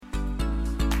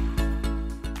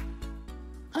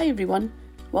Hi everyone,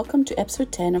 welcome to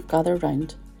episode 10 of Gather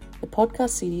Round, the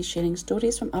podcast series sharing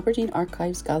stories from Aberdeen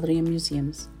Archives, Gallery and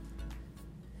Museums.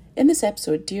 In this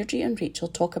episode, Deirdre and Rachel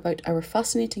talk about our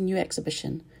fascinating new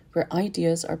exhibition, Where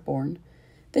Ideas Are Born.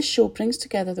 This show brings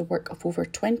together the work of over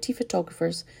 20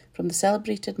 photographers from the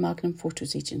celebrated Magnum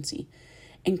Photos agency,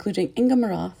 including Inge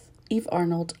Morath,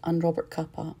 Arnold and Robert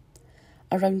Capa.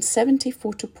 Around 70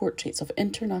 photo portraits of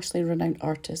internationally renowned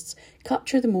artists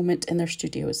capture the moment in their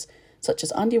studios, such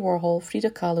as Andy Warhol, Frida,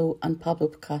 Kahlo and Pablo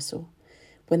Picasso,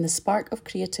 when the spark of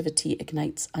creativity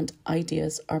ignites and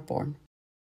ideas are born.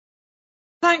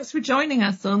 Thanks for joining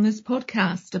us on this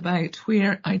podcast about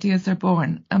Where Ideas Are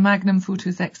Born, a Magnum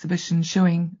Photos exhibition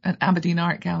showing at Aberdeen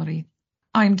Art Gallery.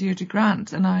 I'm Deirdre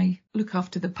Grant and I look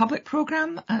after the public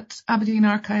programme at Aberdeen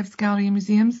Archives, Gallery and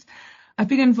Museums. I've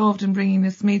been involved in bringing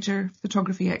this major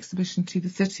photography exhibition to the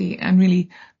city and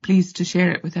really pleased to share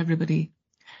it with everybody.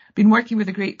 I've been working with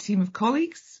a great team of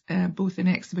colleagues, both in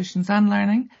exhibitions and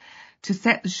learning, to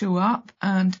set the show up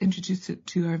and introduce it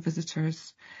to our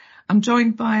visitors. I'm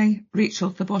joined by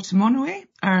Rachel Thabotamonoe,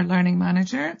 our learning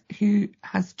manager, who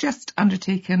has just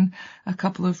undertaken a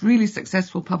couple of really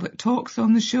successful public talks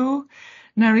on the show.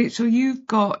 Now, Rachel, you've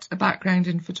got a background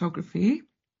in photography,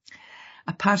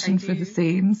 a passion for the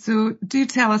same. So do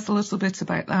tell us a little bit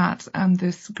about that and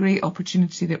this great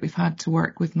opportunity that we've had to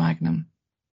work with Magnum.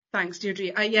 Thanks,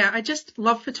 Deirdre. I just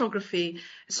love photography.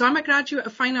 So I'm a graduate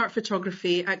of fine art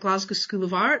photography at Glasgow School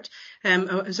of Art.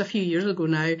 It was a few years ago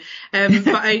now,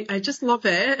 but I just love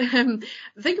it.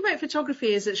 The thing about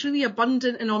photography is it's really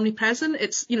abundant and omnipresent.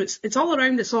 It's all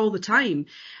around us all the time.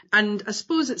 And I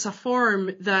suppose it's a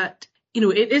form that,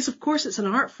 it is, of course, it's an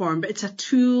art form, but it's a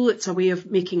tool, it's a way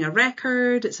of making a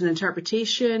record, it's an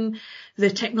interpretation. The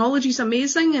technology is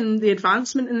amazing and the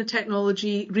advancement in the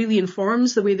technology really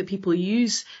informs the way that people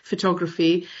use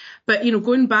photography. But,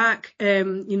 going back,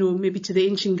 maybe to the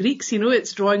ancient Greeks,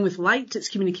 it's drawing with light, it's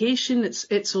communication,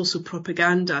 it's also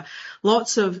propaganda.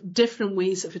 Lots of different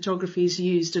ways that photography is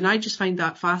used. And I just find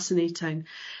that fascinating.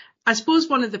 I suppose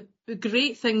one of the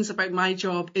great things about my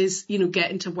job is,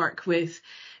 getting to work with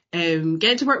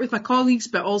my colleagues,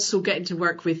 but also getting to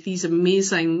work with these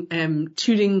amazing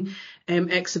touring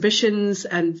exhibitions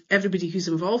and everybody who's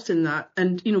involved in that.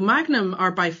 And, Magnum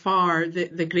are by far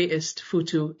the greatest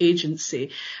photo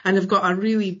agency, and they've got a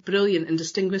really brilliant and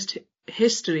distinguished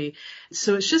history.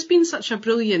 So it's just been such a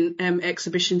brilliant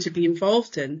exhibition to be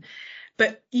involved in.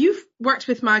 But you've worked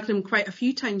with Magnum quite a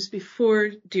few times before,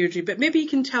 Deirdre, but maybe you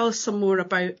can tell us some more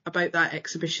about that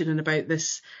exhibition and about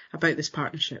this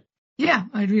partnership. Yeah,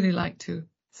 I'd really like to.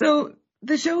 So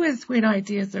the show is Where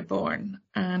Ideas Are Born,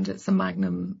 and it's a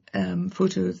Magnum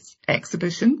Photos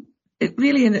exhibition. It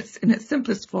really, in its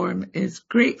simplest form, is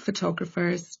great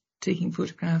photographers taking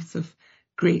photographs of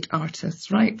great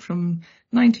artists, right from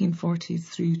 1940s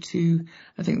through to,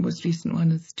 I think the most recent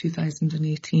one is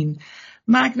 2018.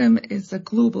 Magnum is a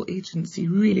global agency,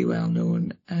 really well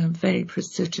known, very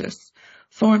prestigious,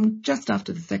 formed just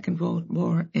after the Second World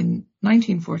War in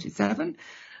 1947.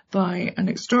 By an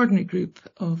extraordinary group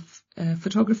of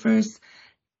photographers,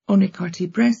 Henri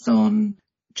Cartier-Bresson,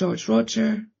 George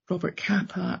Roger, Robert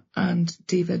Capa and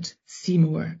David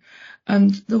Seymour.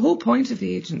 And the whole point of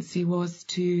the agency was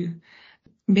to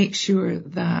make sure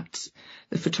that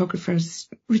the photographers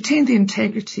retained the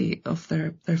integrity of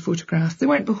their photographs. They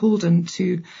weren't beholden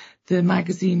to the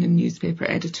magazine and newspaper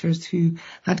editors who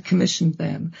had commissioned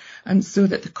them, and so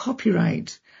that the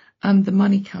copyright and the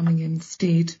money coming in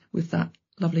stayed with that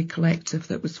lovely collective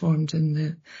that was formed in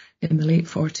the late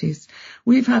 40s.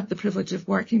 We've had the privilege of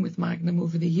working with Magnum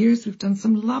over the years. We've done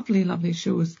some lovely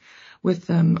shows with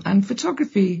them, and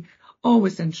photography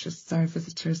always interests our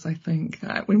visitors, I think.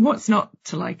 What's not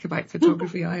to like about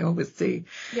photography, I always say.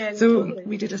 Yeah, so totally.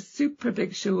 We did a super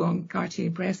big show on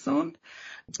Cartier-Bresson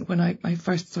when I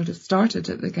first sort of started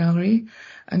at the gallery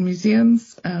and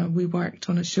museums. We worked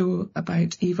on a show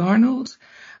about Arnold.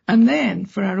 And then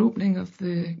for our opening of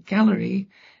the gallery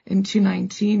in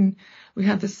 2019, we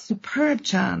had this superb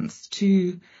chance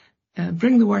to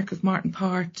bring the work of Martin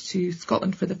Parr to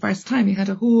Scotland for the first time. He had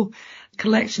a whole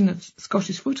collection of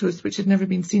Scottish photos which had never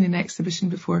been seen in exhibition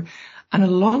before. And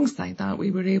alongside that,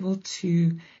 we were able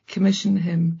to commission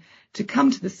him to come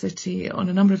to the city on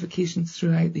a number of occasions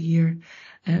throughout the year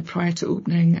prior to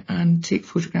opening and take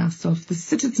photographs of the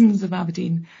citizens of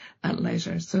Aberdeen at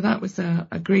leisure. So that was a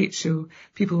great show.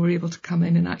 People were able to come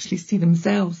in and actually see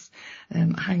themselves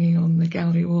hanging on the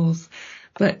gallery walls.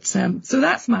 But so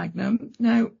that's Magnum.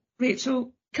 Now,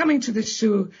 Rachel, coming to this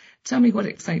show, tell me what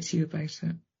excites you about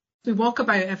it. We walk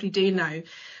about every day now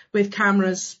with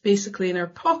cameras basically in our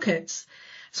pockets.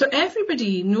 So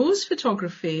everybody knows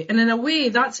photography, and in a way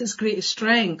that's its greatest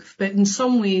strength, but in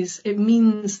some ways it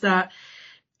means that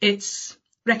its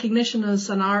recognition as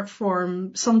an art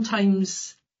form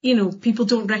sometimes, people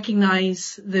don't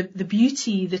recognise the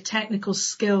beauty, the technical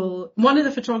skill. One of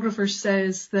the photographers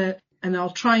says that, and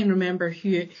I'll try and remember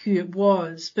who it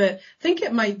was, but I think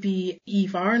it might be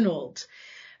Eve Arnold.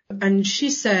 And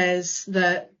she says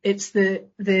that it's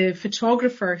the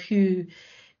photographer who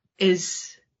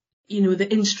is, the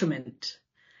instrument,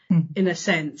 in a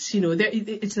sense.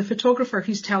 It's the photographer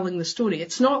who's telling the story.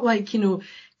 It's not like,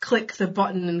 click the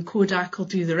button and Kodak will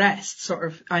do the rest sort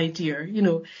of idea,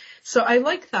 So I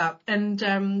like that. And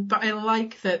but I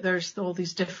like that there's all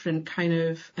these different kind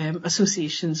of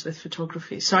associations with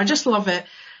photography. So I just love it.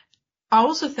 I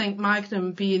also think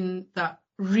Magnum, being that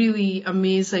really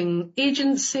amazing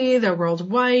agency, they're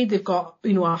worldwide. They've got,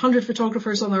 100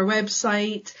 photographers on their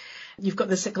website. You've got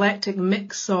this eclectic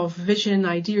mix of vision,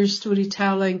 ideas,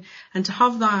 storytelling, and to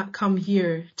have that come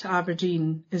here to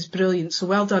Aberdeen is brilliant. So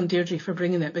well done, Deirdre, for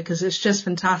bringing it, because it's just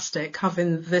fantastic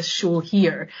having this show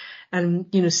here and,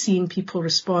 seeing people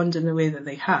respond in the way that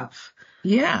they have.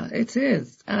 Yeah, it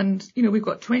is. And, we've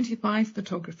got 25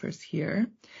 photographers here,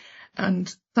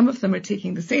 and some of them are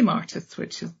taking the same artists,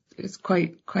 which is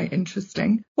quite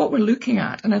interesting. What we're looking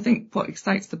at, and I think what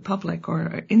excites the public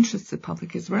or interests the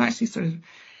public, is we're actually sort of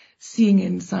seeing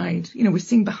inside, we're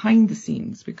seeing behind the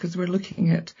scenes, because we're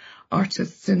looking at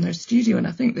artists in their studio. And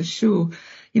I think the show,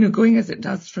 going as it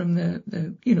does from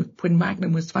the when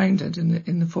Magnum was founded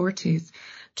in the 40s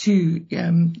to,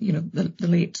 the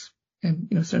late,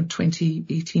 sort of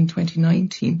 2018,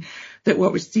 2019, that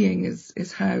what we're seeing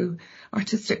is how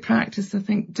artistic practice, I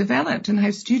think, developed and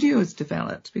how studios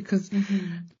developed, because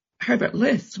Herbert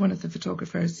List, one of the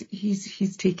photographers,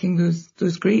 he's taking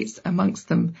those greats, amongst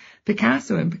them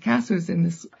Picasso, and Picasso is in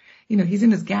this, he's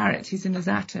in his garret, he's in his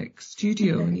attic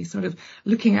studio, and he's sort of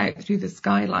looking out through the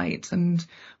skylight and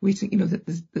waiting,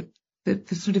 that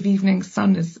the sort of evening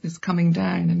sun is coming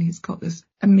down, and he's got this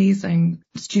amazing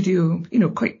studio,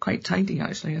 quite tidy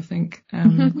actually, I think,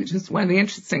 which is one of the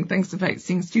interesting things about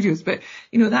seeing studios. But,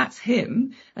 that's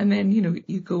him. And then,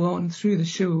 you go on through the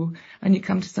show and you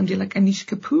come to somebody like Anish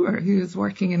Kapoor, who is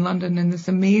working in London in this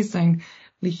amazingly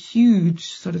huge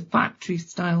sort of factory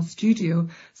style studio,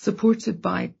 supported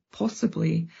by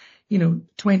possibly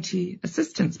 20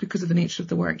 assistants because of the nature of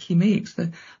the work he makes,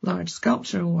 the large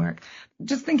sculptural work.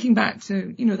 Just thinking back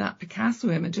to, that Picasso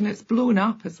image, and it's blown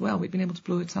up as well. We've been able to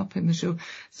blow it up in the show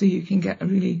so you can get a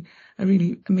really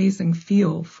amazing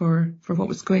feel for what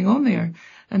was going on there.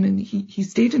 And then he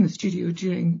stayed in the studio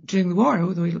during the war,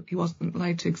 although he wasn't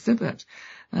allowed to exhibit,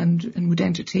 and would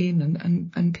entertain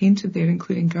and painted there,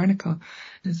 including Guernica.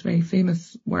 His very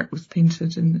famous work was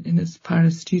painted in his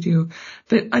Paris studio.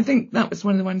 But I think that was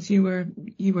one of the ones you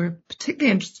were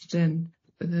particularly interested in,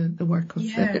 the work of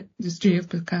the studio of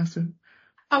Picasso.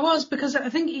 I was, because I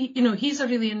think, he's a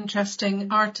really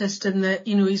interesting artist in that,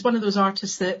 he's one of those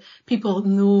artists that people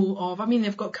know of. I mean,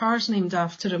 they've got cars named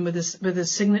after him with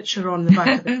his signature on the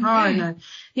back of the car now.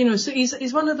 So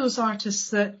he's one of those artists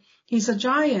that he's a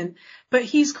giant, but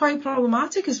he's quite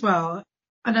problematic as well.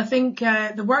 And I think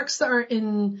the works that are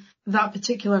in that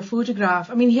particular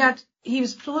photograph, I mean, he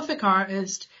was a prolific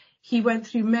artist. He went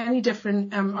through many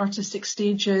different artistic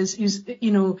stages. He was,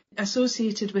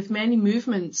 associated with many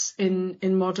movements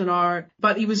in modern art,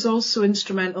 but he was also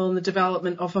instrumental in the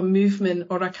development of a movement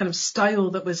or a kind of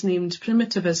style that was named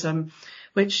primitivism,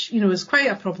 which, is quite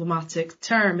a problematic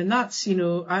term. And that's,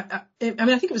 I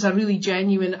think it was a really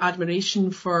genuine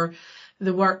admiration for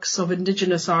the works of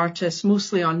indigenous artists,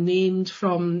 mostly unnamed,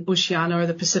 from Oceania or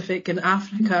the Pacific and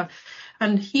Africa.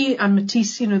 And he and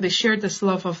Matisse, they shared this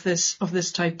love of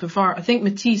this type of art. I think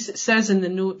Matisse, it says in the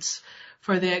notes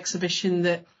for the exhibition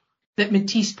that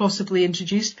Matisse possibly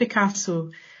introduced Picasso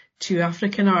to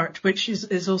African art, which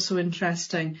is also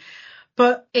interesting.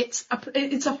 But it's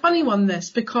a funny one, this,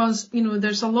 because,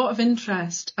 there's a lot of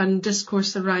interest and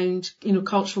discourse around,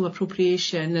 cultural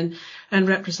appropriation and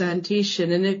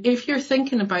representation. And if you're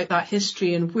thinking about that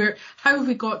history and how have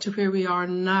we got to where we are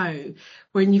now,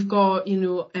 when you've got,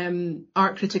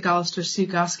 art critic Alistair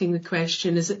Sugg asking the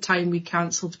question, is it time we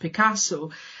cancelled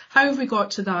Picasso? How have we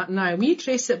got to that now? When you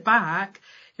trace it back,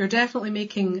 you're definitely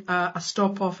making a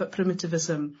stop off at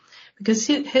primitivism, because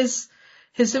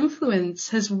his influence,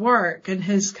 his work and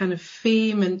his kind of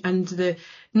fame and the,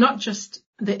 not just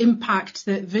the impact,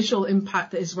 the visual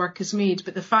impact that his work has made,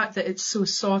 but the fact that it's so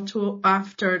sought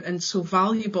after and so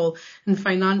valuable in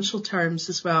financial terms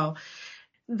as well,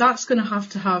 that's going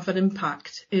to have an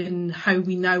impact in how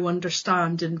we now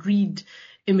understand and read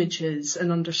images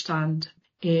and understand,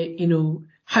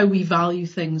 how we value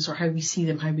things or how we see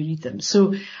them, how we read them.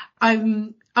 So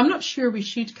I'm not sure we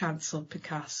should cancel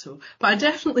Picasso, but I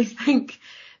definitely think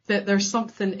that there's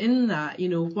something in that.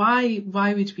 Why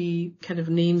would we kind of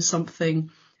name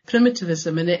something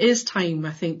primitivism? And it is time,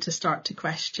 I think, to start to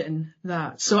question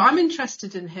that. So I'm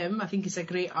interested in him. I think he's a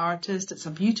great artist. It's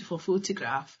a beautiful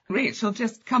photograph. Rachel,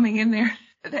 just coming in there,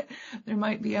 there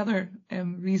might be other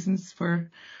reasons for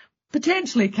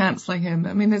potentially cancelling him.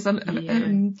 I mean, there's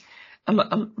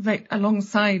right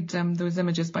alongside those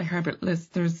images by Herbert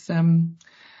List, there's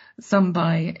some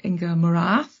by Inge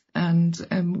Morath and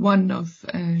one of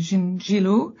Jean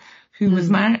Gillot, who was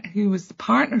the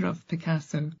partner of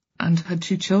Picasso and had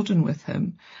 2 children with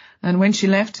him. And when she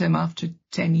left him after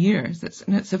 10 years,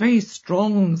 it's a very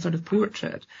strong sort of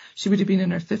portrait. She would have been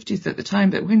in her 50s at the time,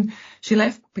 but when she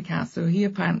left Picasso, he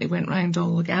apparently went round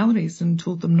all the galleries and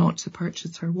told them not to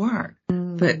purchase her work.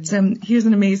 But here's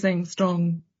an amazing,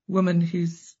 strong woman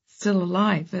who's still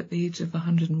alive at the age of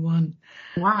 101.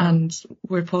 Wow. And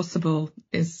where possible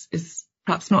is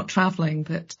perhaps not travelling,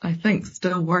 but I think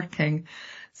still working.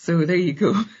 So there you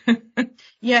go.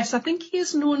 Yes, I think he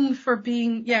is known for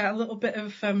being, a little bit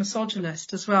of a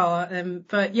misogynist as well.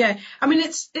 But yeah, I mean,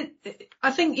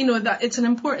 I think, that it's an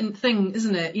important thing,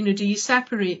 isn't it? Do you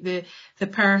separate the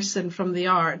person from the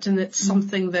art? And it's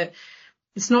something that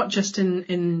it's not just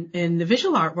in the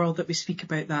visual art world that we speak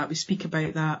about that. We speak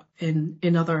about that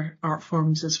in other art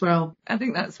forms as well. I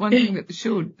think that's one thing that the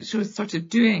show is sort of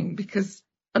doing, because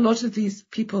a lot of these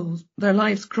people, their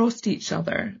lives crossed each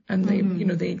other, and they,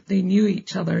 they knew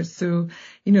each other. So,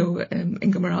 Inge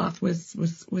Morath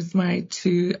was married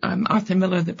to Arthur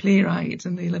Miller, the playwright,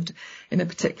 and they lived in a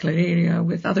particular area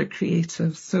with other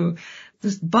creatives. So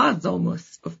there's buzz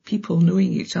almost of people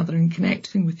knowing each other and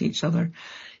connecting with each other,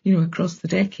 across the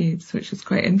decades, which is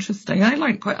quite interesting. I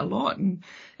learned quite a lot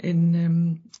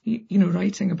in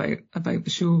writing about the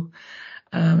show.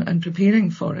 And preparing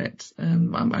for it.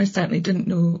 I certainly didn't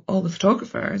know all the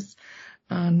photographers,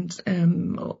 and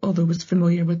although I was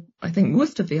familiar with, I think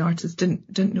most of the artists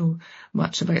didn't know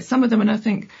much about some of them. And I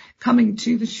think coming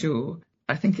to the show,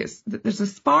 I think there's a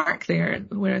spark there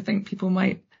where I think people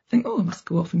might think, I must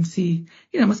go off and see,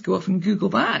 I must go off and Google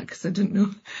that, because I didn't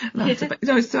know that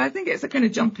about. So I think it's a kind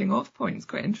of jumping off point. It's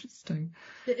quite interesting.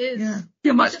 It is. Yeah.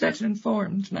 You're much better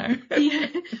informed now. Yeah.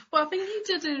 Well, I think he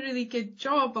did a really good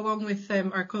job, along with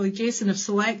our colleague Jason, of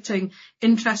selecting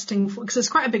interesting, because it's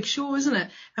quite a big show, isn't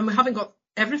it? And we haven't got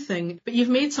everything, but you've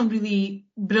made some really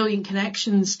brilliant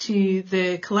connections to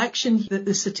the collection that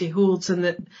the city holds and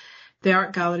that the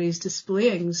art gallery is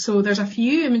displaying. So there's a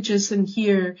few images in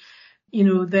here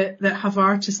that have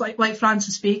artists like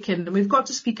Francis Bacon, and we've got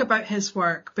to speak about his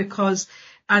work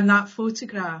and that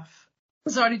photograph.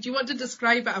 Sorry, do you want to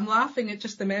describe it? I'm laughing at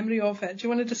just the memory of it. Do you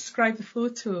want to describe the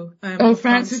photo?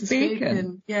 Francis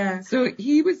Bacon. Yeah. So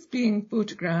he was being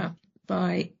photographed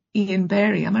by Ian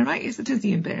Berry. Am I right? Yes, it is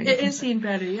Ian Berry. It is Ian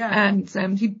Berry, yeah. And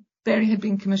Berry had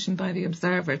been commissioned by the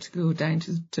Observer to go down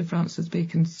to Francis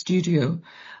Bacon's studio.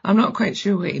 I'm not quite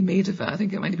sure what he made of it. I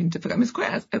think it might have been difficult.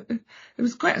 It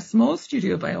was quite a small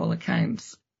studio by all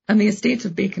accounts. And the estate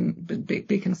of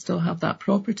Bacon still have that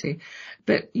property.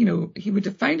 But, he would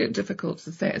have found it difficult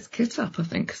to set his kit up, I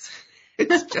think.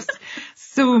 It's just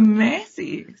so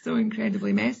messy, so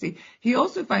incredibly messy. He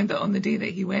also found that on the day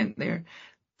that he went there,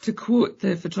 to quote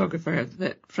the photographer,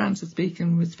 that Francis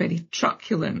Bacon was very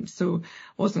truculent, so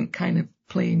wasn't kind of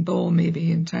playing ball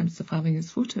maybe in terms of having his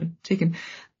photo taken.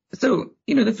 So,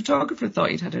 the photographer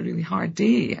thought he'd had a really hard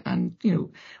day and,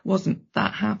 wasn't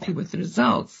that happy with the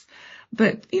results.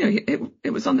 But,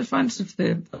 it was on the front of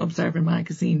the Observer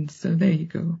magazine, so there you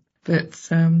go. But,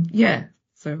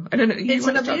 So I don't know. It's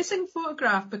an amazing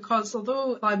photograph, because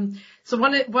although so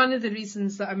one of the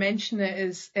reasons that I mention it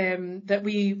is that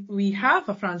we have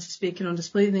a Francis Bacon on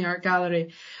display in the art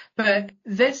gallery, but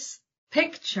this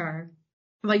picture,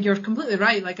 you're completely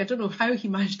right. I don't know how he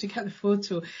managed to get the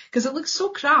photo, because it looks so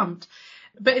cramped.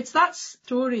 But it's that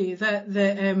story that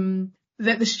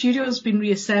the studio has been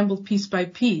reassembled piece by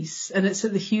piece, and it's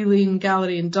at the Hugh Lane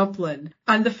Gallery in Dublin.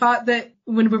 And the fact that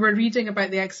when we were reading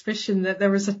about the exhibition, that there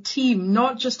was a team,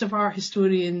 not just of art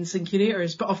historians and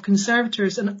curators, but of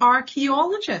conservators and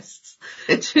archaeologists.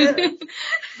 And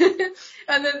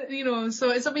then,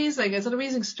 so it's amazing. It's an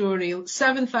amazing story.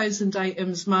 7,000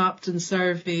 items mapped and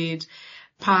surveyed,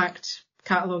 packed,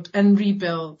 catalogued and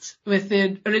rebuilt with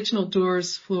the original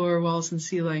doors, floor, walls and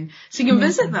ceiling. So you can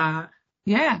visit that.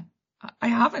 Yeah. I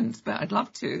haven't, but I'd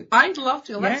love to. I'd love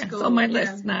to. Let's go. It's on my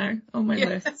list now. On my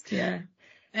list, yeah.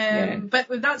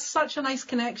 But that's such a nice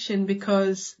connection,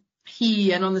 because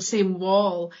and on the same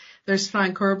wall, there's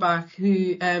Frank Urbach,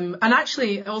 who, and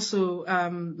actually also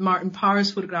Martin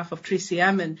Parr's photograph of Tracy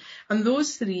Emin. And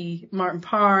those three, Martin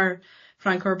Parr,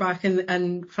 Frank Urbach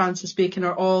and Francis Bacon,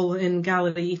 are all in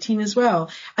Gallery 18 as well.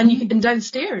 And and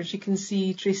downstairs you can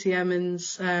see Tracy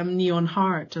Emin's Neon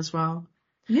Heart as well.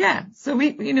 Yeah, so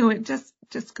it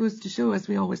just goes to show, as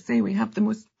we always say, we have the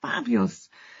most fabulous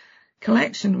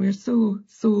collection. We're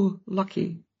so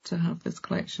lucky to have this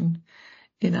collection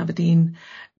in Aberdeen.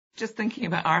 Just thinking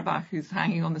about Urbach, who's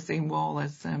hanging on the same wall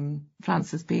as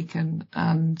Francis Bacon,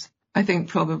 and I think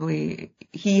probably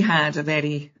he had a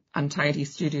very untidy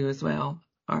studio as well,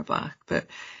 Urbach. But,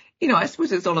 I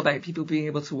suppose it's all about people being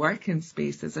able to work in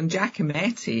spaces. And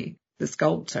Giacometti, the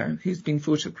sculptor, who's been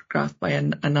photographed by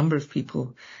a number of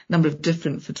people, a number of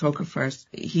different photographers,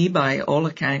 he, by all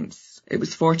accounts, it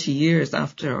was 40 years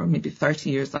after, or maybe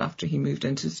 30 years after he moved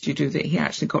into the studio, that he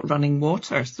actually got running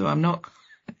water. So I'm not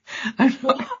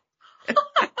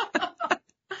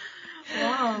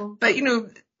Wow. But,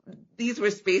 these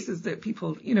were spaces that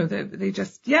people,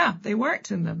 they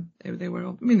worked in them. They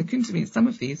were, they couldn't have been, some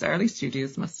of these early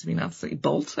studios must have been absolutely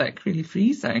Baltic, really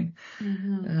freezing.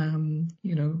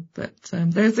 But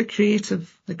there's the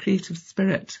creative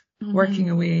spirit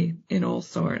working away in all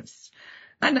sorts.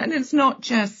 And it's not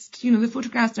just, the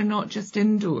photographs are not just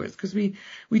indoors, because we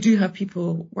do have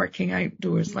people working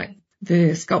outdoors, like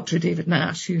the sculptor David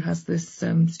Nash, who has this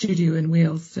studio in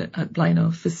Wales at Blaenau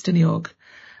Festiniog.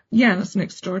 Yeah, that's an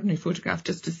extraordinary photograph,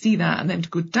 just to see that, and then to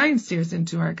go downstairs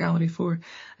into our Gallery 4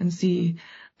 and see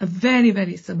a very,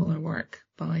 very similar work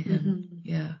by him.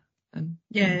 Yeah. And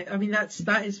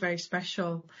that is very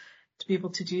special to be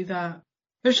able to do that.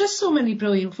 There's just so many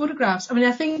brilliant photographs.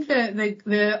 I think that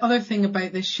the other thing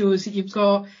about this show is that you've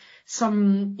got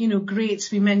some,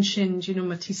 greats. We mentioned,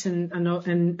 Matisse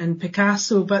and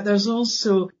Picasso, but there's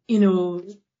also,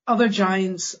 other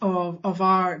giants of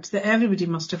art that everybody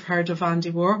must have heard of.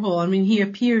 Andy Warhol. He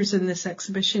appears in this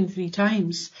exhibition 3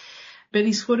 times, but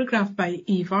he's photographed by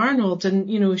Eve Arnold, and,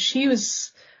 she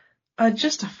was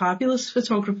just a fabulous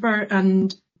photographer,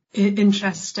 and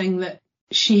interesting that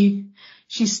she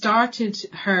started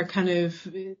her kind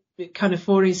of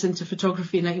forays into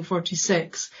photography in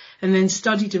 1946 and then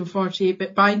studied in 48,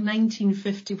 but by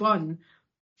 1951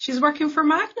 she's working for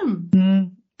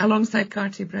Magnum alongside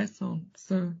Cartier-Bresson.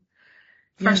 So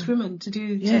first woman to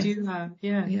do that.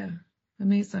 Yeah,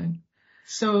 amazing.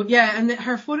 So and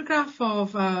her photograph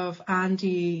of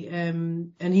Andy,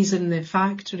 and he's in the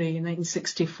Factory in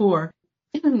 1964.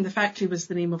 The Factory was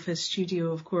the name of his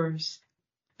studio, of course.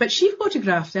 But she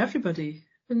photographed everybody,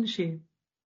 didn't she?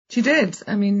 She did.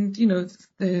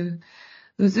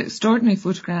 Those extraordinary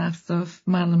photographs of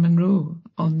Marilyn Monroe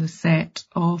on the set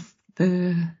of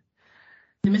the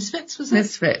Misfits, was it?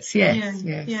 Misfits,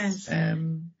 yes.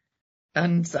 And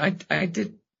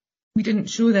we didn't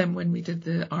show them when we did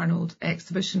the Arnold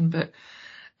exhibition, but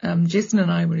Jason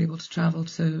and I were able to travel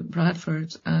to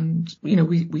Bradford, and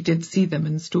we did see them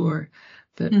in store,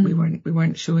 but we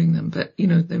weren't showing them. But they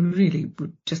really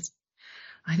would just,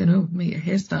 I don't know, make your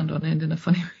hair stand on end in a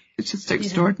funny way. It's just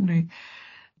extraordinary.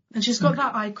 And she's got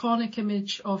that iconic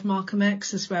image of Malcolm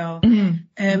X as well.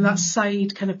 That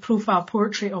side kind of profile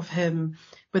portrait of him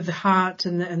with the hat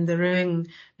and the ring,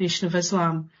 Nation of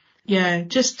Islam. Yeah,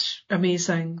 just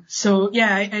amazing. So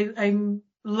I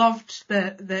loved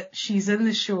that she's in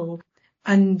the show,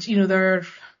 and there's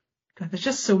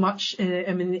just so much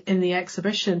in the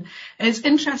exhibition. It's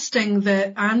interesting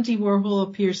that Andy Warhol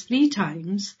appears 3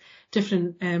 times,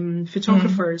 different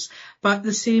photographers, but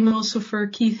the same also for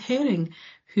Keith Haring,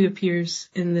 who appears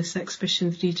in this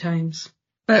exhibition 3 times.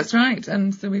 That's right.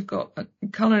 And so we've got a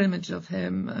colour image of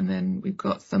him, and then we've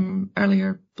got some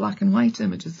earlier black and white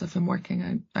images of him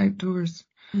working outdoors.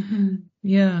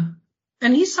 Yeah.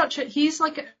 And he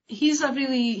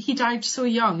died so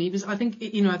young. He was, I think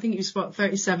he was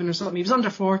 37 or something. He was under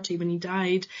 40 when he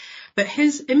died, but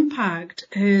his impact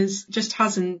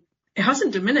hasn't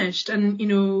diminished.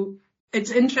 And,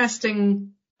 it's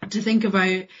interesting to think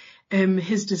about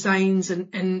his designs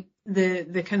and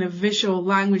the kind of visual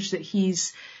language that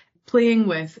he's playing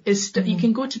with. You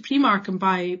can go to Primark and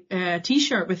buy a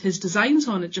T-shirt with his designs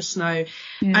on it just now.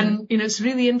 And, it's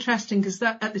really interesting because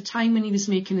that at the time when he was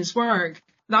making his work,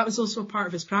 that was also part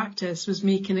of his practice, was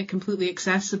making it completely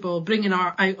accessible, bringing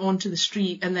art out onto the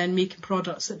street and then making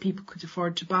products that people could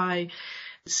afford to buy.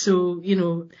 So,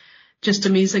 just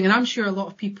amazing. And I'm sure a lot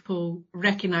of people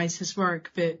recognise his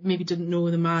work, but maybe didn't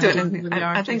know the man.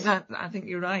 I think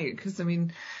you're right, because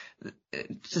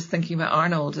just thinking about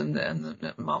Arnold and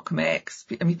Malcolm X,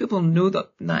 people know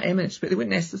that image, but they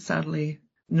wouldn't necessarily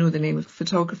know the name of the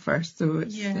photographer. So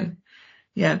it's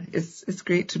it's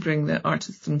great to bring the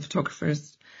artists and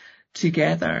photographers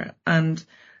together. And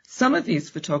some of these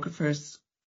photographers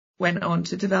went on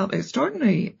to develop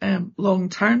extraordinary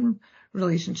long-term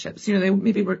relationships. You know, they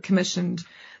maybe were commissioned,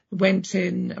 went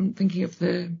in, I'm thinking of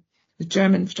the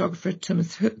German photographer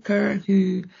Thomas Hücker,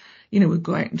 who, you know, would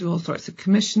go out and do all sorts of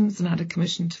commissions and had a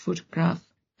commission to photograph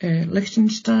Roy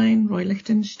Lichtenstein.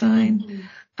 Mm-hmm.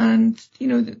 And, you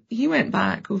know, he went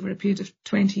back over a period of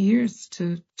 20 years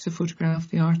to photograph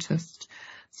the artist.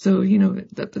 So, you know,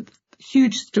 the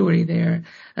huge story there.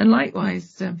 And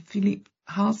likewise, Philippe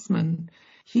Halsman,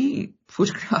 he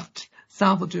photographed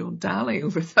Salvador Dali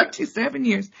over 37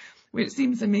 years, which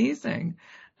seems amazing.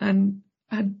 And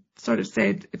had sort of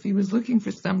said if he was looking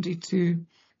for somebody to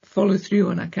follow through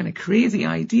on a kind of crazy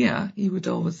idea, he would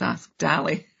always ask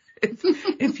Dali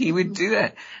if he would do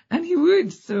it. And he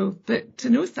would. So, but to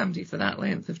know somebody for that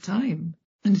length of time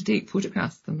and to take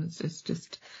photographs of them is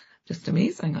just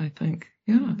amazing, I think.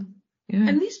 Yeah. Yeah.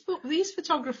 And these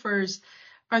photographers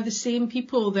are the same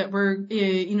people that were,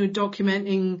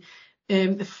 documenting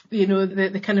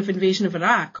the kind of invasion of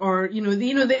Iraq, or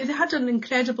they had done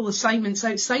incredible assignments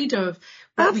outside of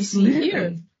what Absolutely. We see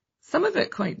here. Some of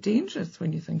it quite dangerous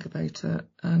when you think about it,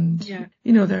 and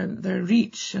their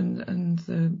reach and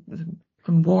the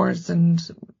wars and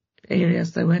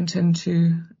areas they went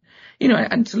into,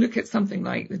 and to look at something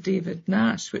like the David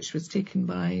Nash, which was taken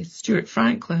by Stuart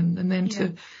Franklin, and then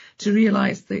to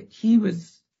realise that he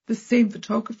was the same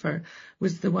photographer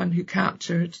was the one who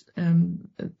captured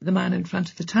the man in front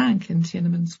of the tank in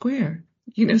Tiananmen Square.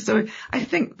 So I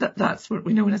think that's what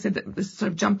we know when I said that this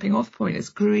sort of jumping off point. It's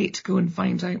great to go and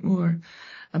find out more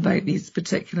about these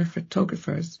particular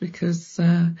photographers because,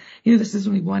 this is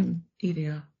only one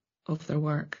area of their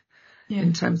work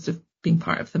in terms of being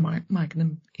part of the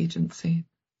Magnum agency.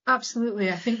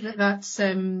 Absolutely. I think that's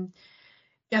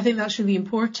really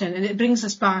important, and it brings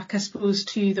us back, I suppose,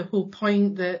 to the whole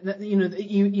point that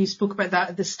you spoke about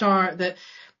that at the start, that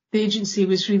the agency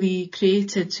was really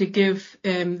created to give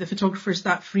the photographers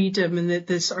that freedom and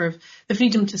the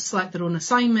freedom to select their own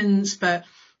assignments, but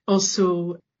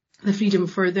also the freedom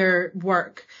for their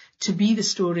work to be the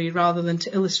story rather than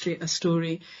to illustrate a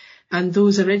story. And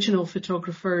those original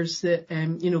photographers that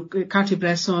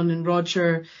Cartier-Bresson and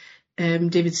Roger,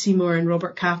 David Seymour and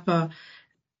Robert Capa,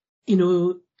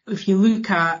 if you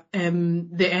look at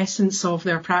the essence of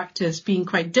their practice being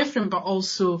quite different, but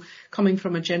also coming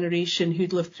from a generation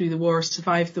who'd lived through the war,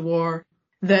 survived the war,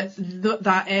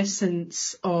 that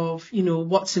essence of,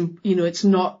 what's in, it's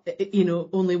not,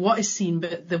 only what is seen,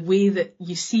 but the way that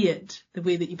you see it, the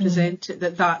way that you present it,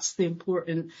 that's the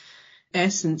important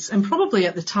essence. And probably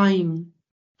at the time,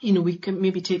 we can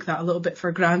maybe take that a little bit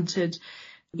for granted,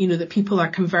 that people are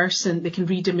conversant, they can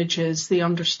read images, they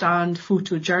understand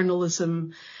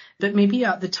photojournalism. But maybe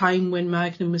at the time when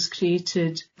Magnum was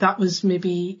created, that was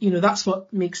maybe, that's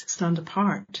what makes it stand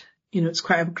apart. It's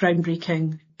quite a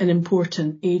groundbreaking and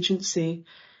important agency.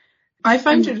 I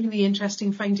found it really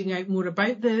interesting finding out more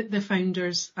about the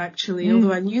founders, actually,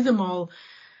 although I knew them all.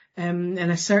 And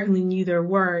I certainly knew their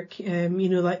work,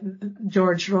 like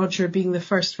George Roger being the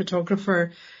first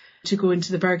photographer to go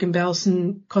into the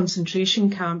Bergen-Belsen concentration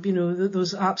camp,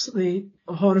 those absolutely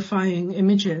horrifying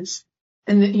images.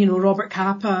 And, Robert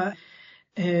Capa,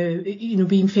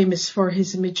 being famous for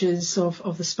his images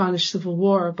of the Spanish Civil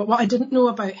War. But what I didn't know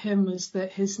about him was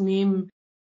that his name,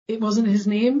 it wasn't his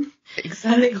name.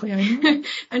 Exactly.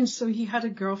 And so he had a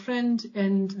girlfriend,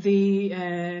 and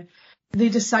they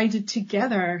decided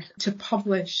together to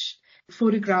publish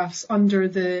photographs under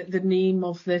the name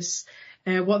of this,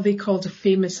 what they called a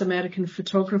famous American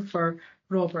photographer,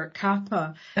 Robert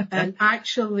Capa. And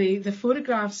actually the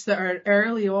photographs that are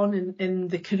early on in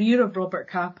the career of Robert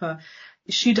Capa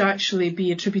should actually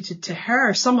be attributed to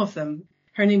her, some of them.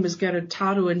 Her name was Gerard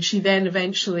Taro, and she then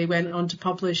eventually went on to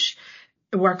publish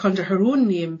work under her own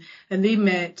name. And they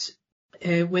met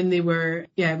when they were,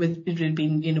 it had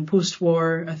been,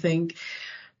 post-war, I think.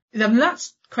 I mean,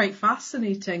 that's quite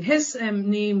fascinating. His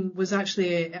name was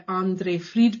actually Andre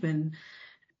Friedman.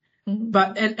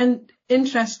 But, and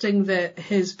interesting that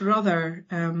his brother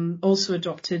also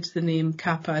adopted the name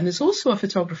Capa and is also a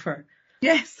photographer.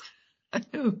 Yes, I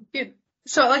know.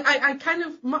 So, I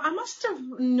must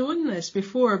have known this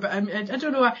before, but I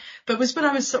don't know. But it was when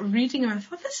I was sort of reading it, I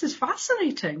thought, this is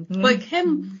fascinating. Like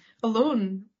him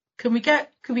alone. Can we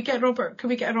get a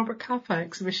Robert Capa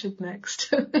exhibition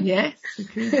next? Yes, we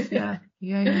could. Yeah.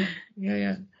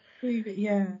 Yeah.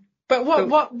 But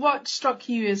what struck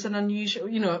you as an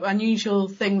unusual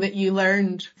thing that you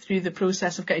learned through the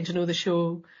process of getting to know the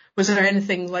show? Was there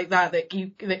anything like that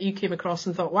you came across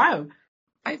and thought, wow?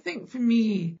 I think for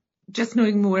me, just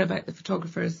knowing more about the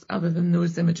photographers other than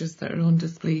those images that are on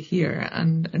display here,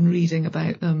 and reading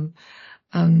about them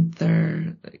and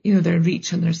their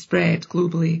reach and their spread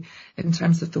globally in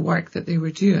terms of the work that they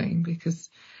were doing. Because,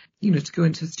 to go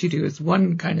into a studio is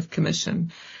one kind of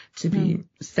commission, to be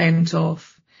sent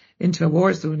off into a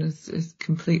war zone is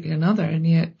completely another. And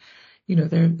yet,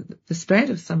 the spread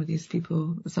of some of these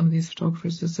people, some of these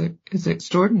photographers is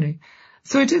extraordinary.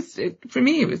 So for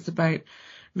me, it was about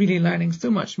really learning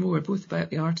so much more, both about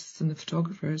the artists and the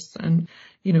photographers, and,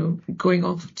 going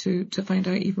off to find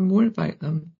out even more about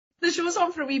them. The show's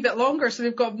on for a wee bit longer, so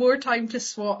we've got more time to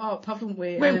swat up, haven't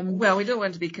we? Well, we don't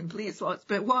want to be complete swats,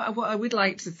 but what I would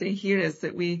like to say here is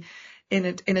that we, in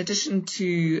addition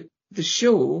to the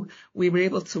show, we were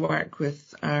able to work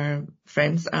with our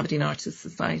friends, Aberdeen Artists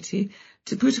Society,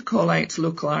 to put a call out to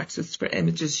local artists for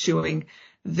images showing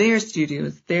their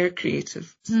studios, their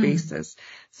creative spaces.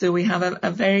 So we have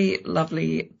a very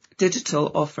lovely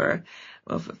digital offer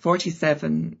of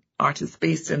 47 artists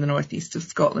based in the northeast of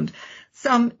Scotland,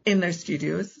 some in their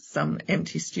studios, some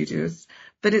empty studios,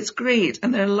 but it's great.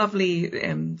 And there are lovely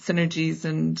synergies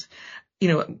and,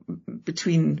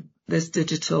 between this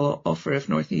digital offer of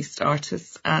northeast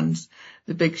artists and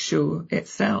the big show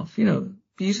itself,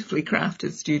 beautifully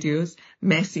crafted studios,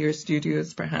 messier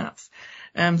studios perhaps.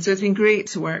 So it's been great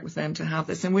to work with them to have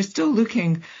this. And we're still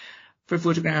looking for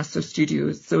photographs of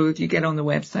studios. So if you get on the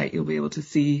website, you'll be able to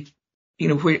see,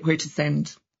 where to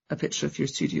send a picture of your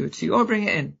studio to, or bring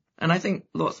it in. And I think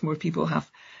lots more people have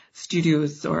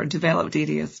studios or developed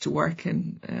areas to work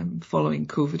in following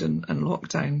COVID and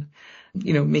lockdown,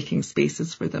 making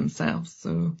spaces for themselves.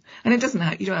 So, and it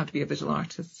doesn't you don't have to be a visual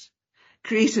artist.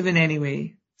 Creative in any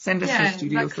way. Send us your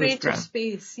studio that creative photograph.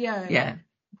 space, Yeah.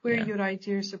 Where your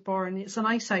ideas are born. It's a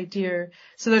nice idea.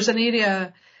 So there's an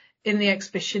area in the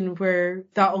exhibition where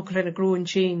that'll kind of grow and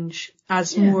change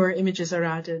as more images are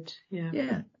added.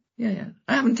 Yeah. I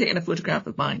haven't taken a photograph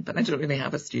of mine, but I don't really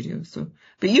have a studio.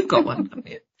 But you've got one, haven't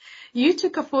you? You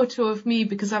took a photo of me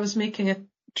because I was making a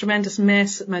tremendous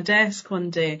mess at my desk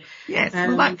one day. Yes,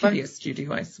 well, that could be a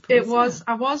studio, I suppose. It was.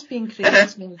 I was being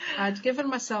creative. I'd given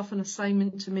myself an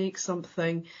assignment to make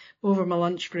something over my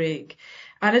lunch break,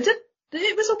 and I did.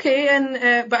 It was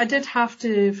okay, but I did have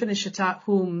to finish it at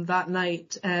home that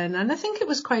night, and I think it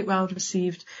was quite well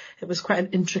received. It was quite an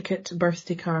intricate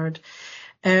birthday card.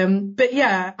 But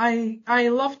yeah, I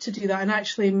love to do that and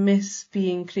actually miss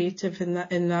being creative in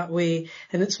that way.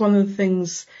 And it's one of the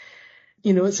things,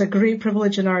 it's a great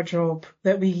privilege in our job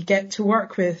that we get to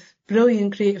work with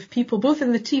brilliant creative people, both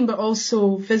in the team, but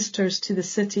also visitors to the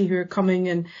city who are coming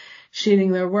and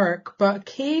sharing their work. But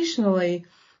occasionally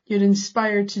you're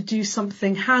inspired to do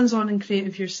something hands-on and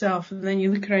creative yourself. And then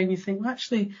you look around and you think, well,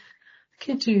 actually, I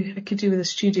could do with a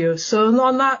studio. So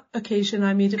on that occasion,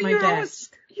 I made it my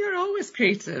desk. You're always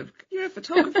creative. You're a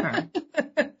photographer.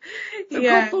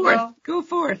 So go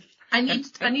forth. I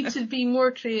need to be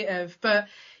more creative, but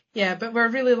we're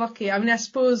really lucky. I mean, I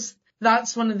suppose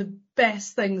that's one of the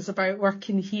best things about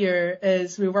working here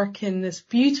is we work in this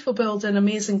beautiful building,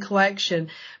 amazing collection,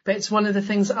 but it's one of the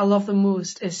things that I love the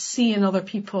most is seeing other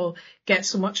people get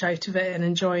so much out of it and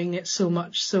enjoying it so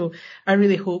much. So I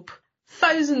really hope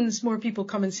thousands more people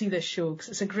come and see this show because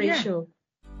it's a great show.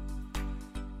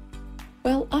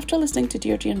 Well, after listening to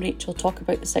Deirdre and Rachel talk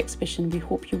about this exhibition, we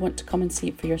hope you want to come and see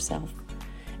it for yourself.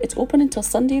 It's open until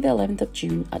Sunday the 11th of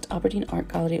June at Aberdeen Art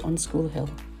Gallery on School Hill.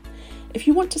 If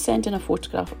you want to send in a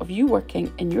photograph of you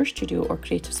working in your studio or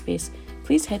creative space,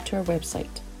 please head to our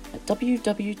website at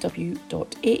www.aagm.co.uk.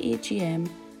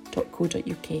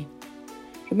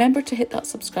 Remember to hit that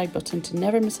subscribe button to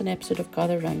never miss an episode of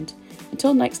Gather Round.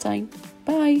 Until next time,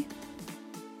 bye!